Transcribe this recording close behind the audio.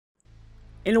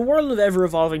In a world of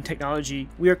ever-evolving technology,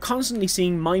 we are constantly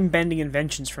seeing mind-bending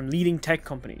inventions from leading tech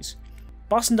companies.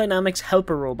 Boston Dynamics'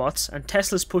 helper robots and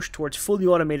Tesla's push towards fully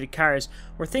automated cars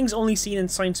were things only seen in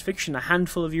science fiction a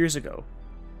handful of years ago.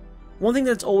 One thing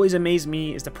that's always amazed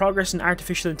me is the progress in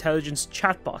artificial intelligence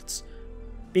chatbots.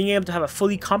 Being able to have a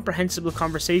fully comprehensible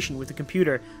conversation with a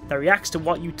computer that reacts to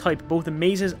what you type both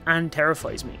amazes and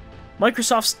terrifies me.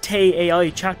 Microsoft's Tay AI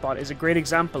chatbot is a great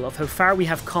example of how far we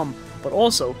have come, but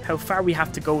also how far we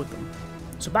have to go with them.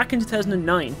 So back in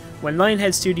 2009, when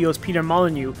Lionhead Studios' Peter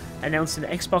Molyneux announced an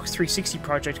Xbox 360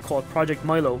 project called Project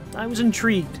Milo, I was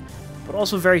intrigued, but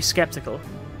also very skeptical,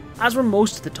 as were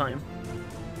most of the time.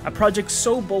 A project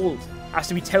so bold as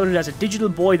to be touted as a digital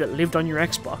boy that lived on your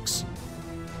Xbox.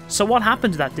 So what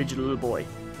happened to that digital little boy?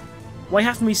 Why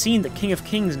haven't we seen the King of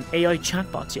Kings and AI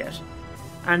chatbots yet?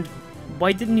 And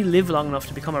why didn't he live long enough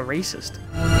to become a racist?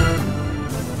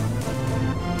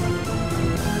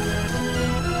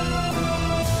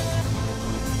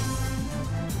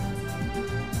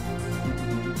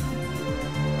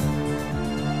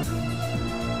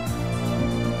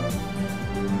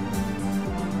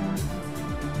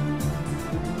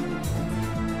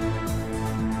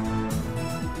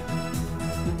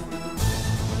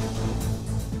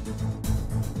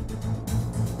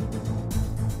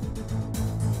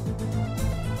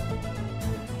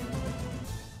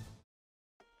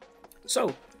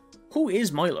 So, who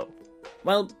is Milo?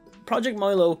 Well, Project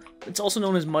Milo, it's also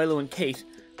known as Milo and Kate,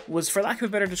 was, for lack of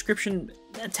a better description,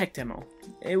 a tech demo.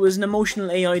 It was an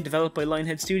emotional AI developed by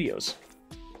Lionhead Studios.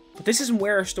 But this isn't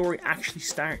where our story actually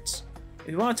starts. If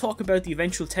we want to talk about the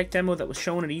eventual tech demo that was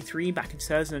shown at E3 back in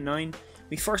 2009,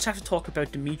 we first have to talk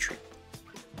about Dimitri.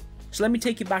 So let me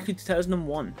take you back to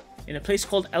 2001, in a place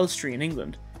called Elstree in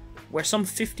England, where some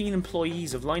 15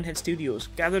 employees of Lionhead Studios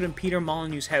gathered in Peter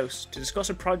Molyneux's house to discuss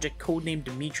a project codenamed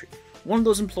Dimitri. One of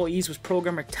those employees was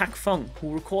programmer Tak Fung,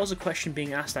 who recalls a question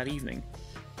being asked that evening.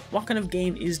 What kind of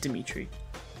game is Dimitri?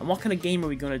 And what kind of game are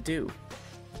we going to do?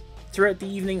 Throughout the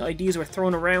evening, ideas were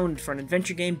thrown around for an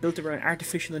adventure game built around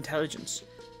artificial intelligence.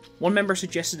 One member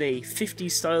suggested a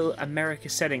 50s style America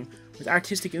setting with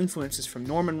artistic influences from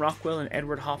Norman Rockwell and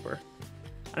Edward Hopper.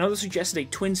 Another suggested a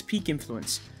Twin Peaks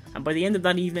influence, and by the end of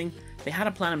that evening, they had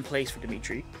a plan in place for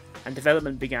Dimitri, and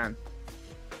development began.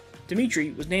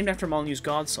 Dimitri was named after Molyneux's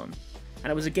godson,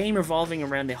 and it was a game revolving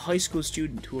around a high school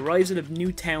student who arrives at a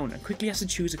new town and quickly has to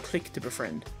choose a clique to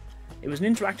befriend. It was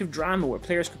an interactive drama where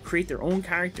players could create their own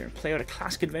character and play out a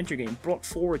classic adventure game brought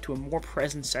forward to a more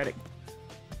present setting.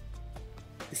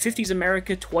 The 50s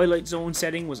America Twilight Zone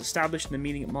setting was established in the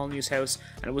meeting at Molyneux's house,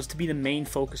 and it was to be the main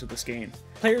focus of this game.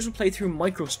 Players would play through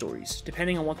micro-stories,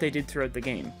 depending on what they did throughout the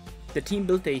game. The team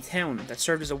built a town that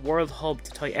served as a world hub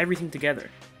to tie everything together.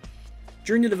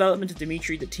 During the development of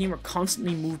Dimitri, the team were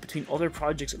constantly moved between other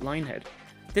projects at Lionhead.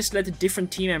 This led to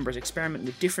different team members experimenting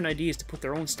with different ideas to put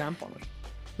their own stamp on it.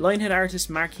 Lionhead artists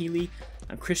Mark Healy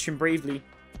and Christian Bravely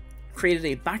created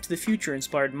a Back to the Future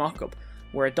inspired mock-up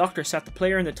where a doctor sat the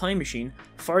player in the time machine,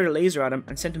 fired a laser at him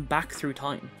and sent him back through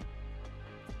time.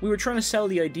 We were trying to sell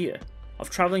the idea of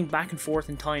travelling back and forth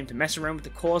in time to mess around with the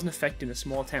cause and effect in a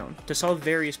small town, to solve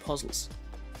various puzzles.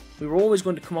 We were always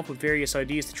going to come up with various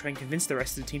ideas to try and convince the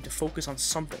rest of the team to focus on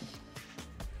something.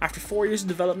 After 4 years of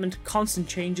development, constant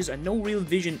changes and no real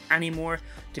vision anymore,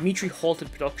 Dimitri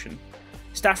halted production.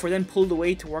 Staff were then pulled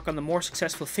away to work on the more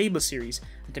successful Fable series,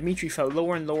 and Dimitri fell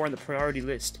lower and lower on the priority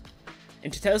list. In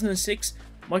 2006,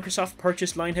 Microsoft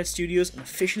purchased Lionhead Studios and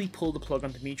officially pulled the plug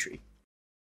on Dimitri.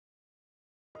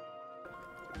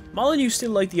 Molyneux still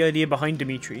liked the idea behind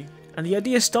Dimitri, and the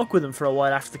idea stuck with him for a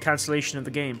while after the cancellation of the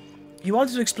game. He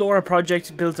wanted to explore a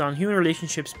project built on human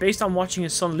relationships based on watching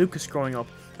his son Lucas growing up,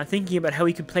 and thinking about how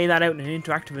he could play that out in an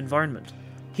interactive environment.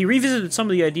 He revisited some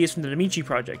of the ideas from the Dimitri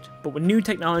project, but with new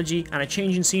technology and a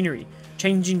change in scenery,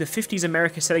 changing the 50s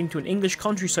America setting to an English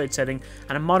countryside setting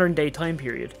and a modern day time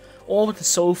period, all with the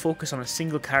sole focus on a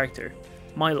single character,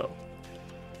 Milo.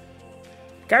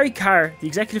 Gary Carr, the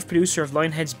executive producer of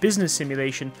Lionhead's business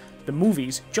simulation, The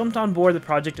Movies, jumped on board the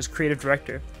project as creative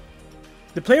director.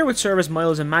 The player would serve as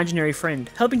Milo's imaginary friend,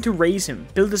 helping to raise him,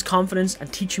 build his confidence,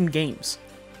 and teach him games.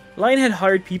 Lionhead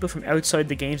hired people from outside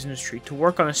the games industry to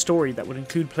work on a story that would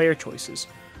include player choices.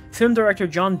 Film director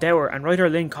John Dower and writer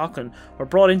Lynn Coughlin were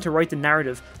brought in to write the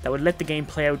narrative that would let the game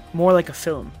play out more like a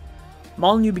film.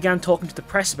 Molyneux began talking to the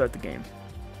press about the game.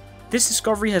 This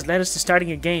discovery has led us to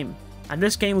starting a game, and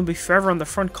this game will be forever on the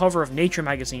front cover of nature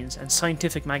magazines and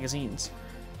scientific magazines.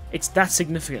 It's that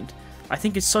significant. I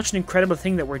think it's such an incredible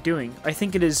thing that we're doing. I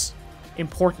think it is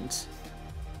important.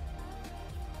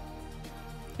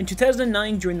 In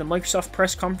 2009, during the Microsoft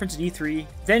press conference at E3,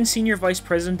 then Senior Vice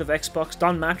President of Xbox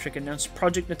Don Matrick announced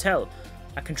Project Natel,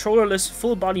 a controllerless,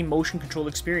 full-body motion control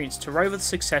experience to rival the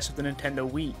success of the Nintendo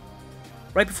Wii.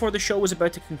 Right before the show was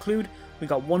about to conclude, we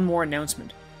got one more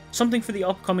announcement, something for the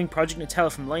upcoming Project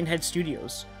Natel from Lionhead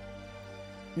Studios.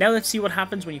 "Now let's see what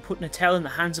happens when you put Natel in the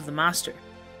hands of the master,"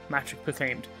 Matrick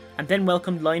proclaimed, and then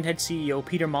welcomed Lionhead CEO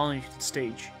Peter Molyneux to the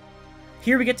stage.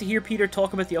 Here we get to hear Peter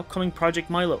talk about the upcoming Project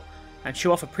Milo, and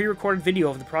show off a pre-recorded video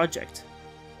of the project.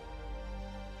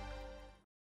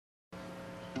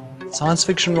 Science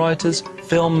fiction writers,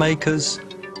 filmmakers,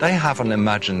 they haven't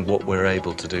imagined what we're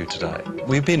able to do today.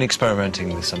 We've been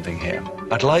experimenting with something here.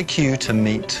 I'd like you to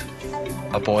meet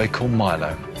a boy called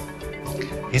Milo.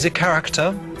 He's a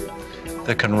character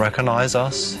that can recognize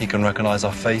us, he can recognize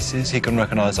our faces, he can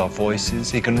recognize our voices,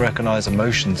 he can recognize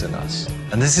emotions in us.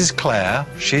 And this is Claire.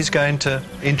 She's going to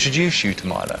introduce you to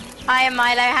Milo. Hiya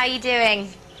Milo, how you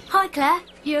doing? Hi Claire,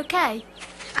 you okay?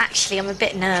 Actually, I'm a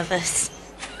bit nervous.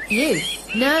 You?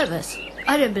 Nervous?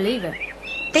 I don't believe it.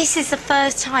 This is the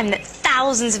first time that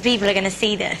thousands of people are going to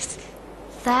see this.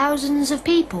 Thousands of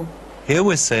people? Here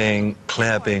we're seeing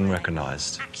Claire being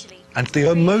recognized, and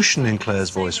the emotion in Claire's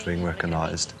voice being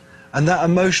recognized, and that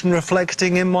emotion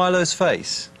reflecting in Milo's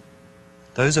face.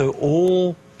 Those are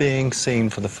all being seen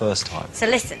for the first time. So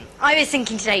listen, I was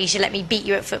thinking today you should let me beat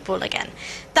you at football again.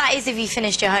 That is if you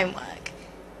finished your homework.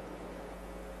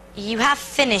 You have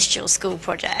finished your school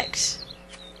project.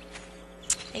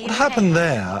 What happened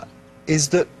there is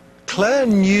that Claire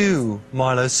knew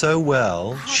Milo so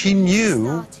well, she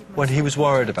knew when he was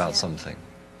worried about something.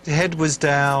 His head was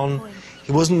down,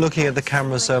 he wasn't looking at the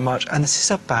camera so much, and this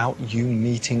is about you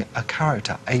meeting a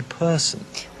character, a person.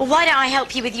 Well, why don't I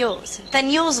help you with yours? Then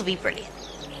yours will be brilliant.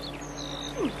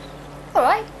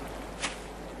 Alright.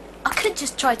 I could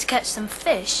just try to catch some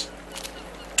fish.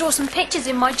 Draw some pictures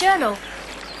in my journal.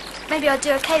 Maybe I'll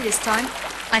do okay this time.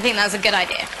 I think that's a good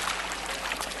idea.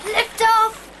 Lift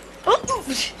off!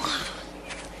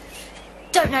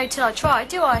 Don't know till I try,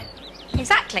 do I?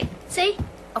 Exactly. See?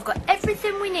 I've got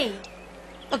everything we need.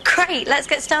 Well, great. Let's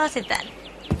get started then.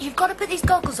 You've got to put these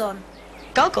goggles on.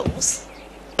 Goggles?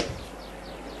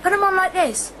 Put them on like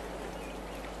this.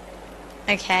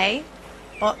 Okay.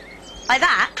 What? Like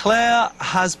that? Claire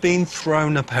has been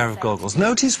thrown a pair of goggles.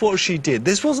 Notice what she did.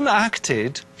 This wasn't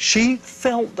acted. She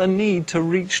felt the need to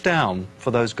reach down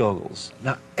for those goggles.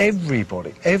 Now,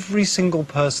 everybody, every single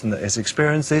person that has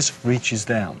experienced this reaches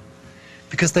down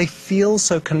because they feel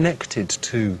so connected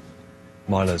to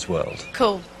Milo's world.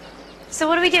 Cool. So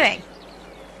what are we doing?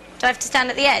 Do I have to stand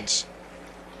at the edge?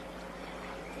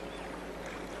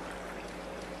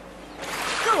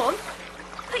 Go on.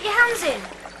 Put your hands in.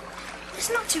 It's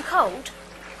not too cold.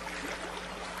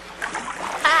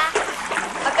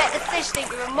 I bet the fish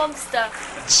think you're a monster.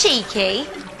 Cheeky.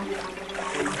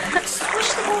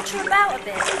 Swish the water about a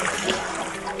bit.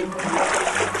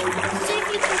 See if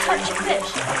you can touch a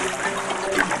fish.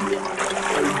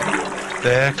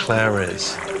 There Claire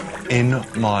is, in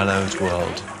Milo's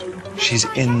world. She's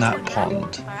in that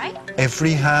pond. All right.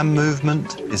 Every hand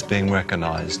movement is being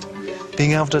recognised.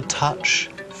 Being able to touch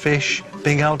fish,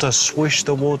 being able to swish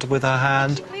the water with her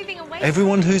hand. Moving away.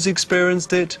 Everyone who's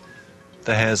experienced it,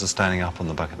 the hairs are standing up on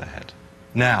the back of their head.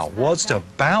 Now, what's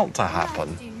about to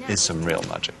happen is some real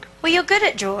magic. Well, you're good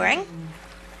at drawing.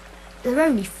 They're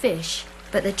only fish,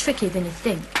 but they're trickier than you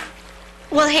think.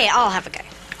 Well, here, I'll have a go.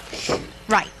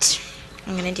 Right.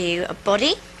 I'm going to do a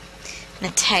body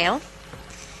and a tail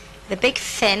with a big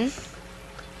fin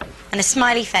and a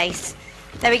smiley face.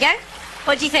 There we go.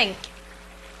 What do you think?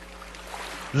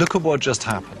 Look at what just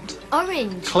happened.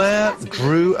 Orange. Claire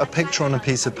drew a picture on a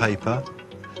piece of paper.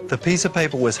 The piece of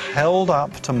paper was held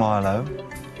up to Milo.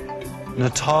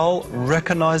 Natal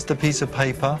recognised the piece of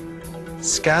paper,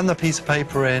 scanned the piece of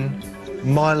paper in.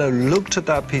 Milo looked at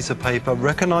that piece of paper,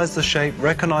 recognised the shape,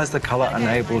 recognised the colour, and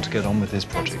able to get on with his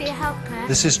Thanks project. for your help, Claire.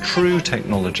 This is true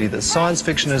technology that science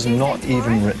fiction has not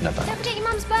even written Don't about. forget your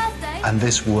mum's birthday. And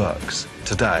this works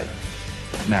today,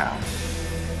 now.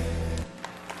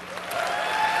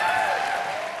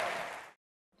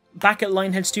 Back at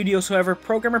Lionhead Studios, however,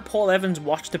 programmer Paul Evans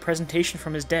watched the presentation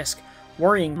from his desk,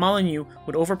 worrying Molyneux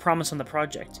would overpromise on the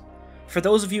project. For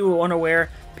those of you who are unaware,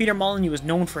 Peter Molyneux is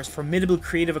known for his formidable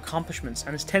creative accomplishments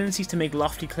and his tendencies to make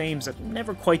lofty claims that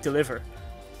never quite deliver.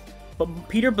 But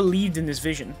Peter believed in this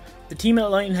vision. The team at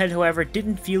Lionhead, however,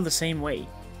 didn't feel the same way.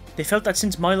 They felt that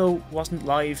since Milo wasn't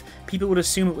live, people would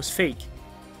assume it was fake.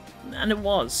 And it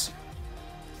was.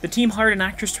 The team hired an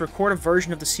actress to record a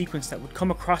version of the sequence that would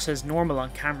come across as normal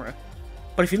on camera.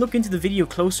 But if you look into the video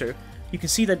closer, you can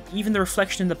see that even the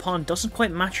reflection in the pond doesn't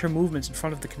quite match her movements in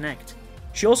front of the Kinect.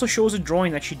 She also shows a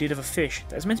drawing that she did of a fish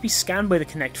that is meant to be scanned by the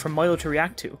Kinect for Milo to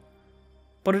react to.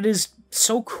 But it is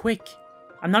so quick.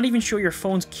 I'm not even sure your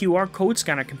phone's QR code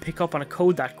scanner can pick up on a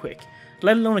code that quick,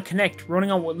 let alone a Kinect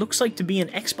running on what looks like to be an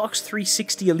Xbox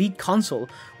 360 Elite console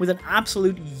with an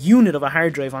absolute unit of a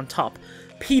hard drive on top.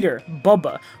 Peter,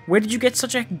 Bubba, where did you get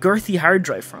such a girthy hard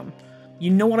drive from? You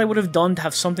know what I would have done to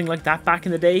have something like that back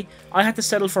in the day? I had to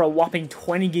settle for a whopping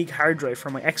 20 gig hard drive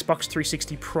for my Xbox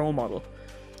 360 Pro model.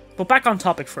 But back on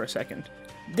topic for a second.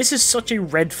 This is such a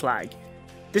red flag.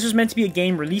 This was meant to be a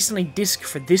game released on a disc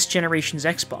for this generation's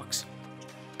Xbox.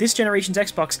 This generation's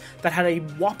Xbox that had a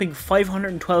whopping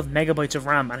 512 megabytes of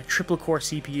RAM and a triple-core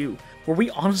CPU. Were we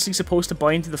honestly supposed to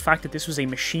buy into the fact that this was a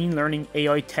machine learning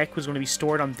AI tech was going to be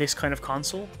stored on this kind of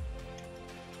console?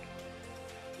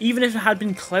 Even if it had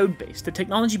been cloud-based, the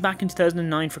technology back in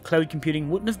 2009 for cloud computing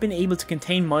wouldn't have been able to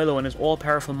contain Milo and his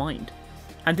all-powerful mind.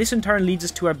 And this in turn leads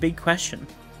us to our big question.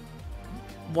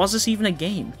 Was this even a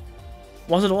game?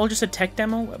 Was it all just a tech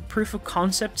demo, a proof of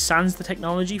concept sans the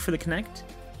technology for the Kinect?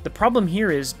 The problem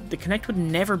here is, the Kinect would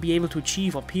never be able to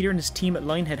achieve what Peter and his team at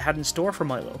Lionhead had in store for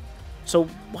Milo. So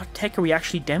what tech are we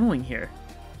actually demoing here?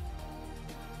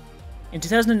 In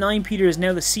 2009, Peter is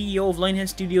now the CEO of Lionhead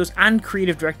Studios and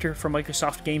creative director for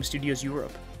Microsoft Game Studios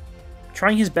Europe,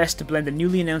 trying his best to blend the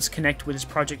newly announced Kinect with his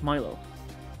Project Milo.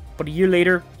 But a year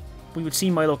later, we would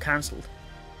see Milo cancelled.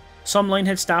 Some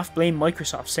Lionhead staff blame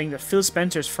Microsoft, saying that Phil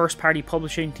Spencer's first-party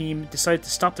publishing team decided to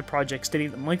stop the project,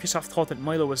 stating that Microsoft thought that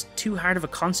Milo was too hard of a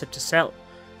concept to sell.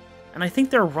 And I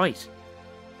think they're right.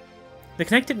 The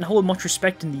Kinect didn't hold much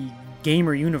respect in the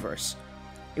gamer universe.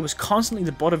 It was constantly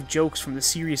the butt of jokes from the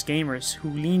serious gamers, who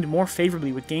leaned more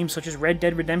favourably with games such as Red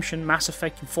Dead Redemption, Mass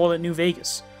Effect and Fallout New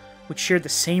Vegas, which shared the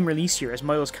same release year as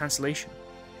Milo's cancellation.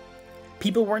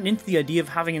 People weren't into the idea of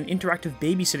having an interactive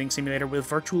babysitting simulator with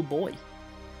Virtual Boy.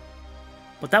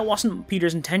 But that wasn't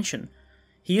Peter's intention.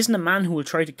 He isn't a man who will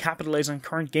try to capitalise on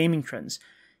current gaming trends.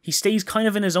 He stays kind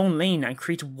of in his own lane and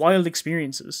creates wild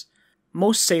experiences.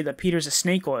 Most say that Peter's a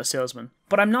snake oil salesman,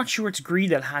 but I'm not sure it's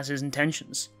greed that has his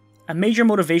intentions. A major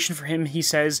motivation for him, he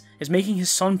says, is making his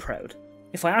son proud.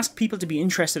 If I ask people to be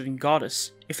interested in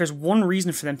Goddess, if there's one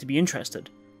reason for them to be interested,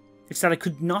 it's that I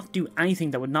could not do anything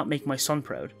that would not make my son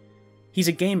proud. He's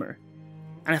a gamer.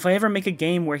 And if I ever make a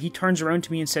game where he turns around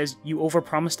to me and says, "You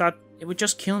overpromised that," it would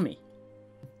just kill me.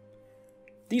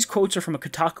 These quotes are from a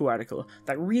Kotaku article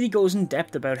that really goes in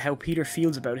depth about how Peter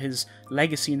feels about his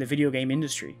legacy in the video game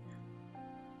industry.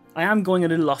 I am going a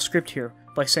little off script here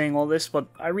by saying all this, but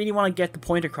I really want to get the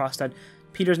point across that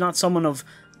Peter's not someone of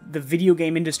the video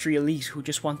game industry elite who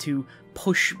just want to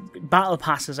push battle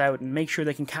passes out and make sure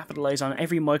they can capitalise on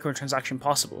every microtransaction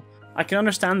possible. I can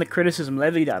understand the criticism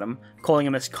levied at him, calling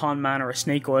him a con man or a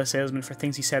snake oil salesman for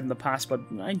things he said in the past, but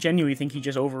I genuinely think he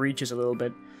just overreaches a little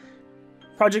bit.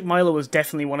 Project Milo was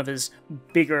definitely one of his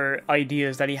bigger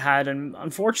ideas that he had, and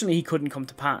unfortunately he couldn't come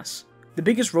to pass. The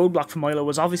biggest roadblock for Milo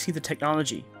was obviously the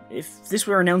technology. If this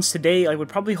were announced today, I would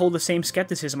probably hold the same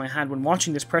skepticism I had when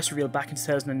watching this press reveal back in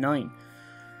 2009.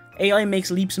 AI makes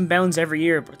leaps and bounds every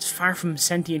year, but it's far from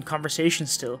sentient conversation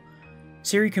still.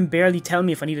 Siri can barely tell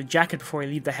me if I need a jacket before I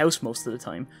leave the house most of the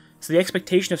time, so the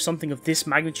expectation of something of this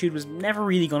magnitude was never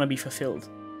really going to be fulfilled.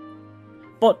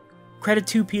 But credit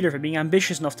to Peter for being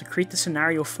ambitious enough to create the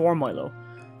scenario for Milo.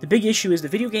 The big issue is the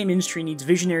video game industry needs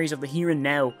visionaries of the here and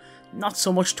now, not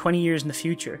so much 20 years in the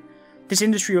future. This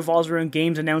industry revolves around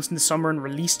games announced in the summer and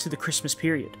released to the Christmas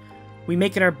period. We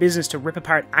make it our business to rip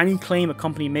apart any claim a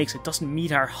company makes that doesn't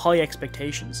meet our high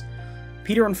expectations.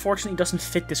 Peter unfortunately doesn't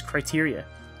fit this criteria.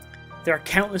 There are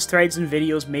countless threads and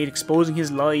videos made exposing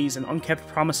his lies and unkept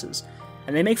promises,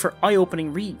 and they make for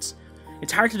eye-opening reads.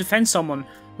 It's hard to defend someone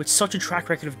with such a track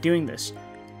record of doing this,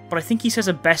 but I think he says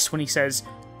it best when he says,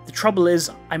 "The trouble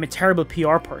is, I'm a terrible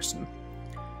PR person."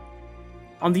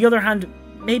 On the other hand,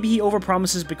 maybe he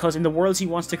overpromises because in the worlds he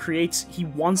wants to create, he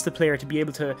wants the player to be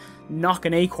able to knock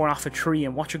an acorn off a tree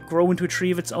and watch it grow into a tree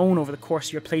of its own over the course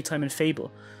of your playtime in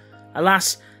Fable.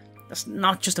 Alas, that's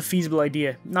not just a feasible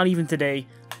idea, not even today,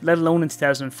 let alone in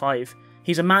 2005.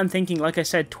 He's a man thinking, like I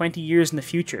said, 20 years in the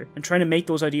future, and trying to make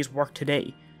those ideas work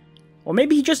today. Or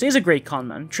maybe he just is a great con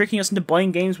man, tricking us into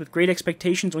buying games with great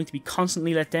expectations only to be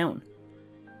constantly let down.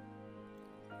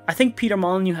 I think Peter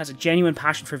Molyneux has a genuine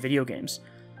passion for video games,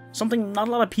 something not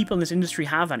a lot of people in this industry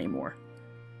have anymore.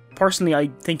 Personally, I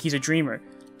think he's a dreamer,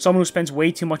 someone who spends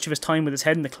way too much of his time with his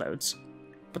head in the clouds.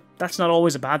 But that's not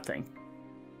always a bad thing.